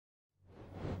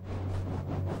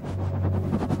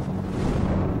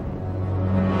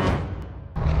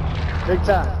Big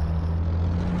time.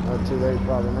 Not too late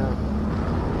probably now.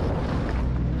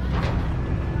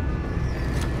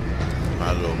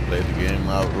 Might as well play the game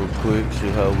out real quick, see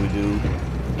how we do.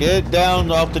 Get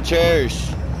down off the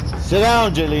chairs. Sit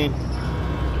down, Jaylene.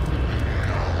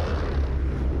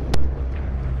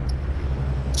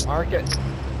 Mark it.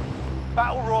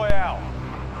 Battle Royale.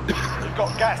 You've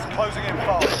got gas closing in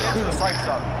fast. Get to the safe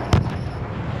zone.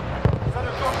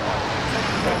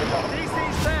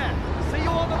 DC's there. See you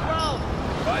on the ground.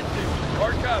 Right,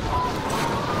 Mark up.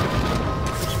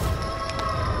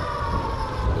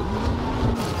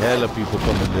 Hella people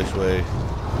coming this way.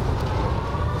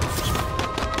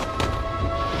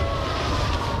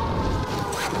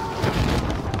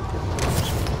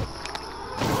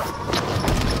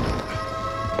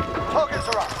 Targets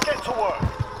are up. Get to work.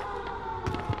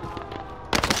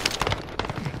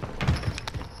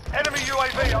 Enemy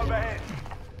UAV overhead.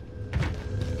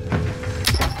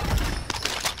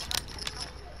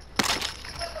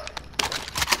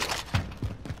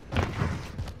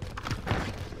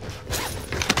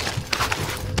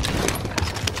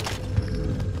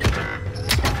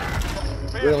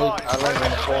 Really? I live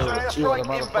in Florida with two other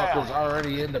motherfuckers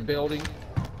already in the building.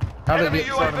 How did they get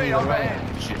in front of me to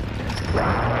land? Shit.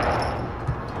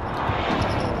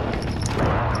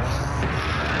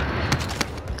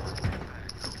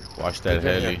 Watch that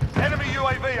heli. Enemy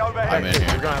UAV overhead. I'm in here.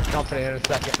 We're gonna have company in a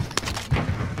second.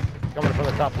 Coming from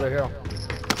the top of the hill.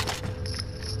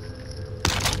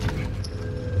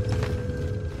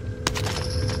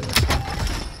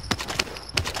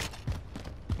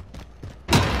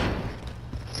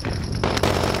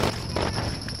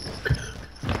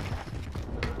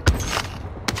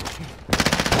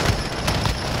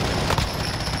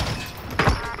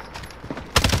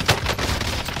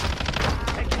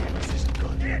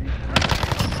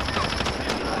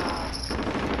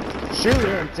 Shoot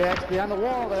him, Tex, behind the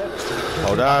wall there.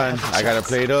 Hold on, I gotta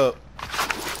play it up.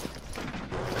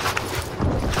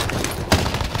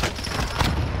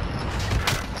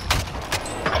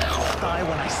 Die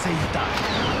when I say die.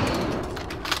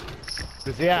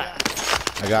 Where's he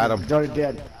at? I got him. He's already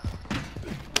dead.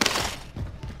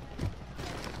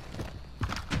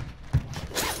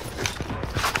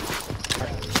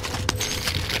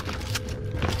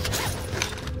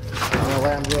 I'm gonna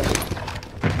land real.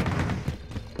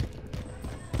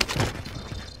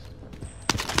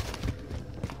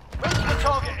 Move to the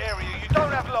target area. You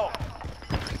don't have long.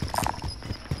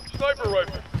 Sniper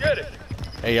rifle. Get it.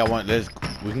 Hey, y'all want this?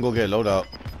 We can go get a loadout.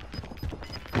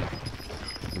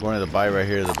 I'm going to the buy right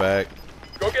here in the back.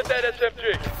 Go get that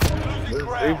SMG.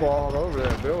 There's people all over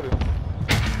that building.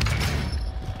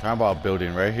 Talking about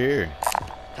building right here.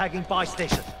 Tagging buy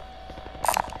station.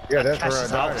 Yeah, that's where I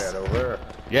died at, over there.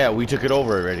 Yeah, we took it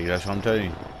over already. That's what I'm telling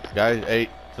you. Guys, hey,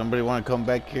 somebody want to come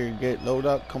back here and get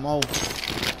loadout? Come on.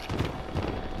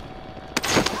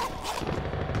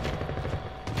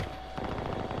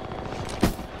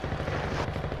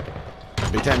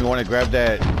 Big time, you want to grab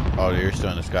that? Oh, you're still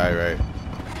in the sky, right?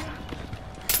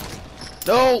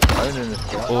 No!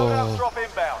 Oh. Drop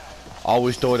inbound.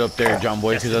 Always throw it up there, John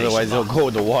Boy, because otherwise it'll go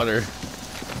in the water.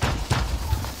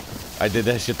 I did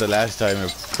that shit the last time.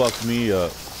 It fucked me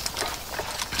up.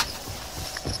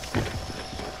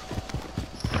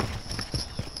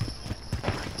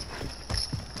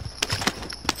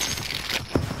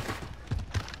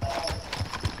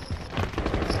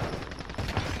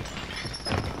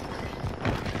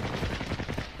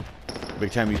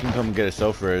 Big time, you can come and get a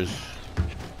self-res.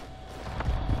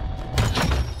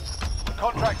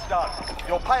 Contract's done.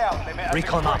 Your payout limit has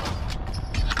Recon up.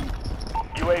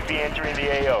 UAV entering the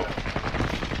AO.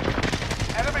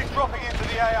 Enemy dropping into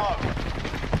the AO.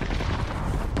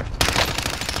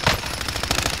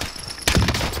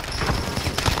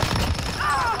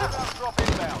 Drop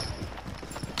inbound.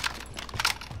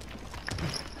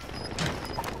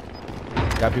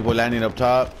 Got people landing up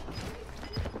top.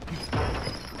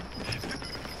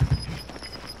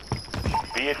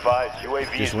 Be advised,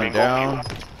 UAV Just went down.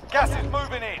 Gas is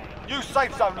moving in. New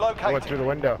safe zone I located. went through the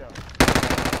window.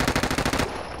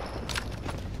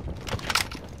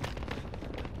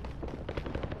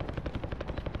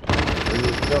 We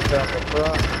just jumped out the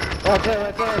front. Oh, right there,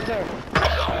 right there, right there.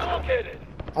 Located.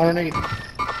 Underneath.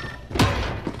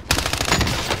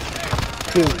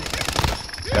 Two.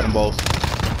 Got them both.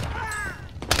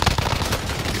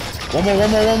 One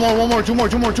more,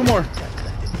 two more.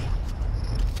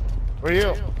 Where are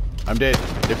you? I'm dead.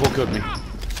 They full killed me.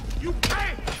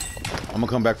 I'm gonna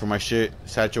come back for my shit.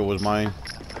 Satchel was mine.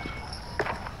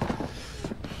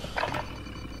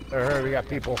 Hurry, we got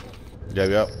people.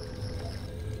 Yep.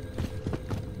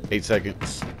 8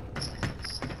 seconds.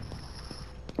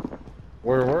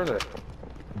 Where were they?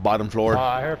 Bottom floor.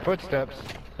 I heard footsteps.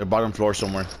 They're bottom floor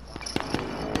somewhere.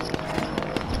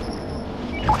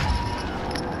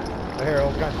 I hear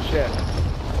all kinds of shit.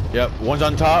 Yep, one's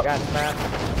on top. Got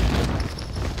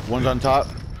smacked. One's on top.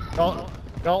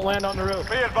 Don't land on the roof.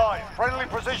 Be advised, friendly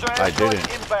precision I airstrike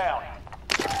didn't. inbound.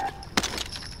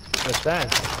 Understand?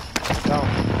 No.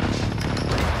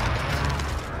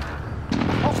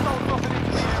 Hostile dropping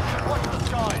into the area. Watch the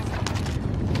skies.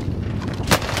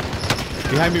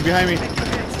 Behind me, behind me.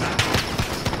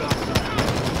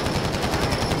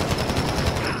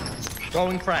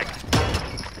 Throwing frag.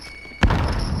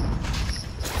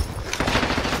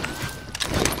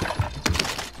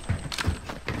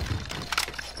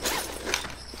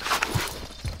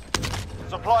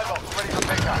 Supply box ready for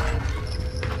pickup.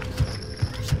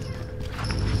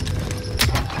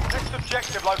 Next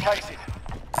objective located.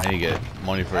 I need to get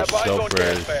money for a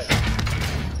self-res.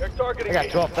 I got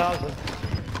 12,000.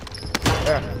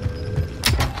 There.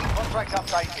 Contract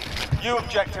updated. New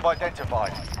objective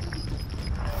identified.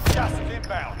 Gas is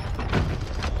inbound.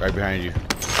 Right behind you.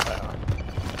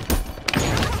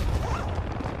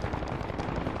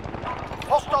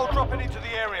 Hostile dropping into the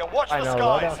area. Watch I the know.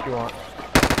 What skies. else you want?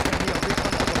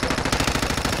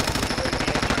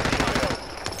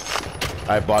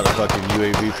 I bought a fucking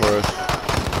UAV for us.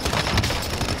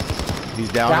 He's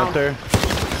down up there.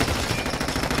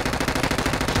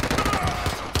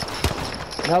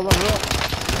 Another roof.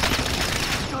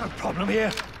 Got a problem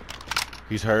here.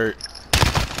 He's hurt.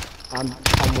 I'm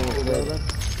moving further.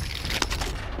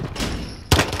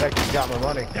 Heck, you got my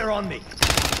money. They're on me.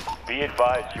 Be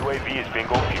advised, UAV is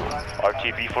bingo fuel.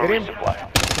 RTB for Get him.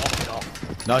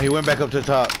 resupply. No, he went back up to the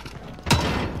top.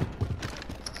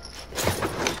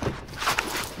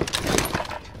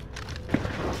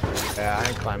 Yeah, I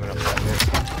ain't climbing up that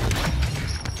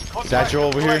bitch. Satchel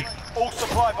over here. All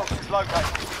supply boxes located.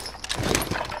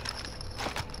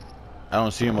 I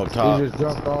don't see him up top. He just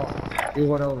jumped off. He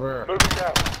went over. Moving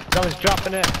down. Someone's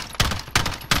dropping in.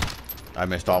 I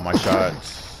missed all my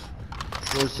shots.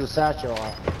 Where's the satchel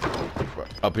at?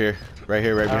 Up here. Right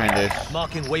here, right behind this.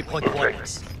 Marking waypoint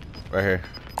coordinates. Right here.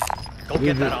 Go He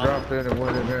get that just on. dropped in and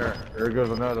went in there. There goes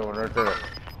another one right there.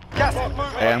 Gas is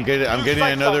moving. Hey, I'm getting New getting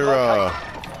safe another zone located.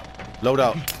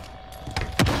 loadout.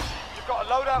 You've got a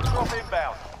loadout drop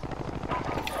inbound.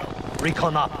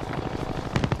 Recon up.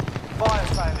 Fire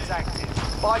sale is active.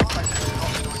 Buy station is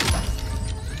not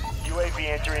UAV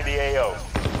entering the AO.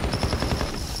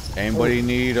 Anybody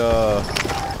need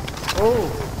Oh,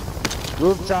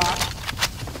 rooftop.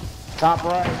 Top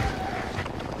right.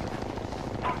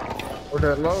 Where'd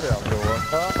that loadout go up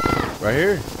top? right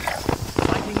here?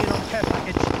 Finding it on care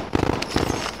package.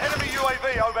 Enemy UAV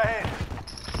overhead.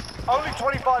 Only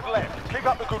 25 left. Keep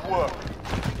up the good work.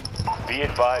 Be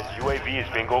advised, UAV is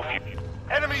bingo fuel.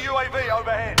 Enemy UAV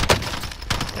overhead.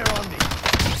 They're on me.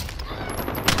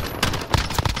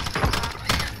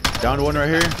 Down to one right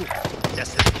here.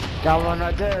 Yes, sir. Got one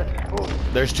right there.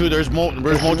 There's two. There's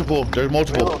multiple. There's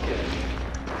multiple.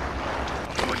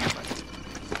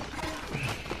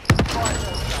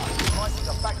 Prices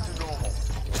are back to normal.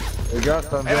 We got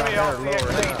some down Enemy there lower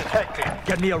RCXD down. detected.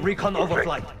 Get me a recon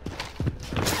overflight.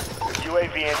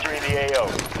 UAV entering the AO.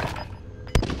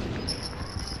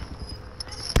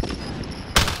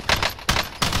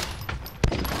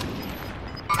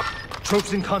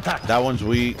 Troops in contact. That one's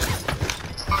weak.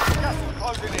 Gas is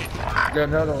closing in. Got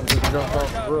another one just jumped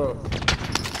off the roof.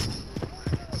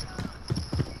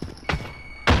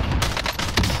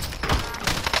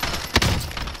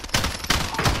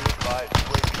 Advised,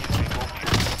 UAV is bingo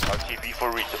fuel. RTB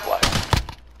for resupply.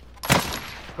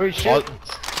 Free All, shit.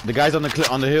 the guys on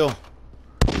the hill.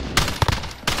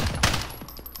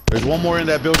 There's one more in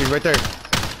that building right there.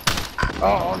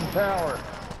 Oh, on the tower.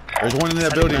 There's one in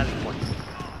that building.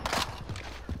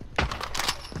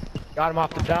 Got him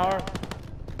off the tower.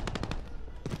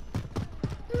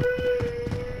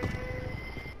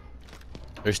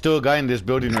 There's still a guy in this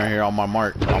building right here on my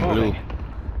mark, on blue.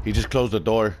 He just closed the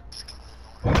door.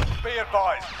 Be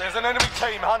advised, there's an enemy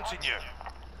team hunting you.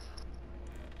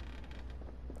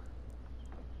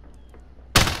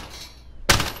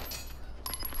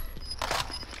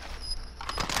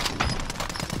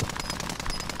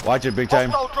 Watch it, big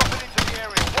time. Hostile dropping into the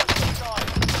area. Watch the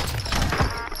skies.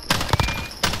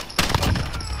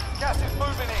 Gas is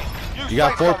moving in. Use You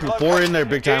got safe zone four in located. there,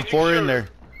 big time. Four in there.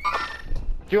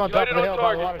 Two on top of the hill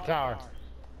by the water tower.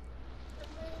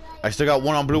 I still got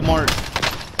one on blue mark.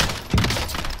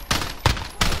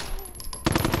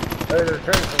 Hey, they're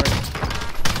chasing me.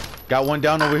 Got one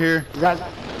down over here. You got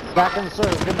back in the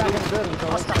service. Get back in the building.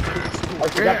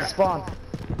 Fellas. You got the spawn.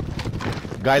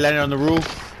 Guy landed on the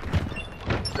roof.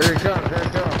 Here he comes, here he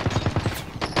comes.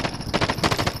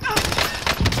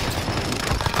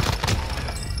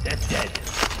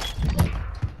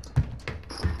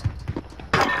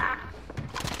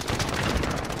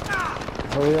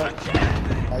 Hurry up.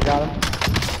 I got him.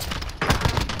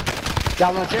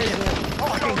 Got one chasing him.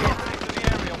 Hostiles into the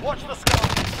area. Watch the sky.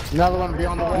 Another one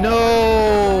beyond the wall.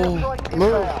 No!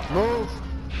 Move, move.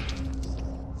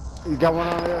 You got one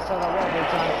on the other side of that wall, big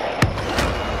time.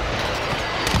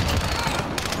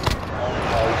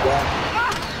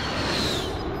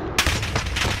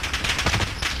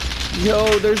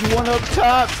 Yo, there's one up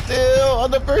top still,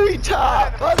 on the very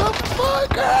top,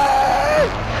 motherfucker!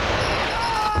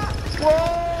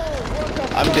 Whoa!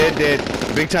 I'm dead.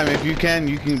 Big time. If you can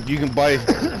buy.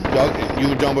 Y'all, you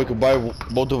and John Boy can buy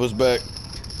both of us back,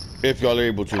 if y'all are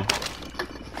able to.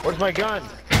 Where's my gun?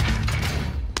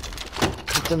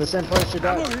 It's in the same place you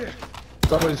died.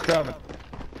 Somebody's coming.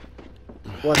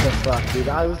 What the fuck, dude?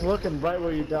 I was looking right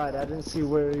where you died. I didn't see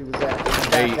where he was at.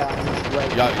 Hey,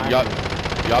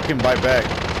 y'all can buy back.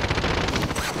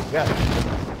 Yeah.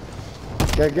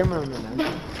 Okay, give me a minute,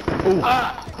 man. Ooh.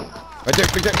 Right there.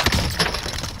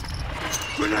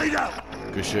 Grenade out!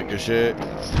 Good shit.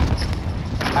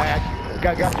 I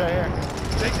got guns right here.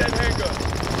 Take that handgun.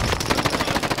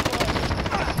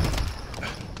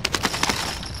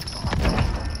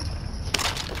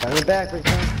 Turn it back, big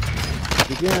man.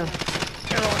 Begin.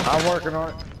 I'm working on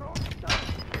it.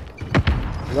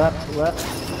 Left.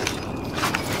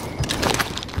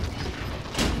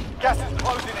 Gas is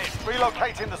closing in.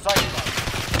 Relocating the safe zone.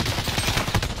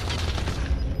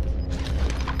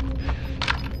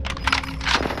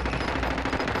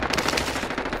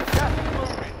 Gas is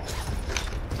moving.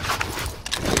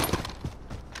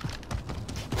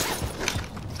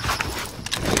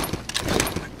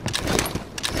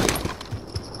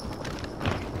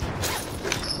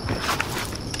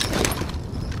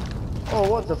 Oh,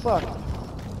 what the fuck?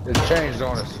 It's changed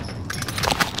on us.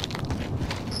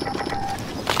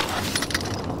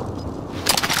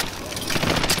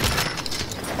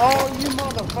 Oh, you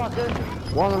motherfucker!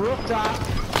 One on the rooftop.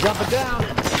 Jump it down.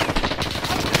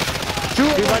 Two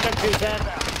right next to you, Ted.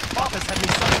 Office had me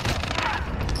signed.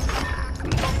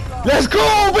 Let's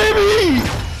go, baby!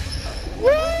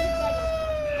 Woo!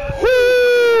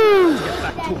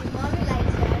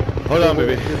 Hold on,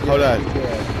 baby. Hold on.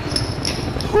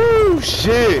 Woo,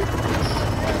 shit.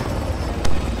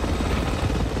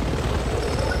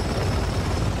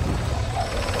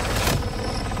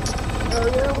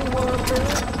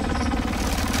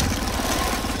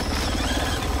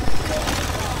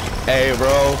 Hey,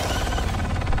 bro.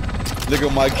 Look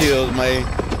at my kills, man.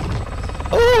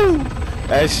 Ooh!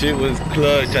 That shit was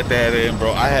clutch at that end,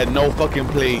 bro. I had no fucking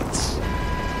plates.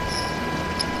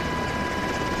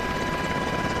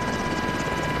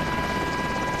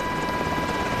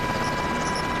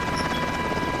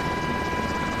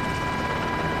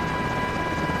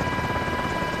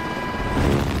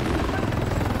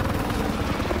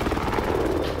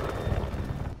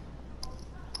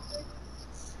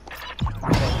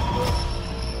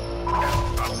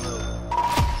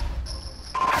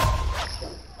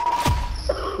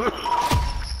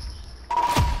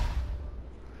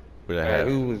 But I had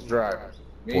Who was driving?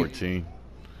 Me. 14.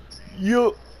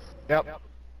 Yup. Yep.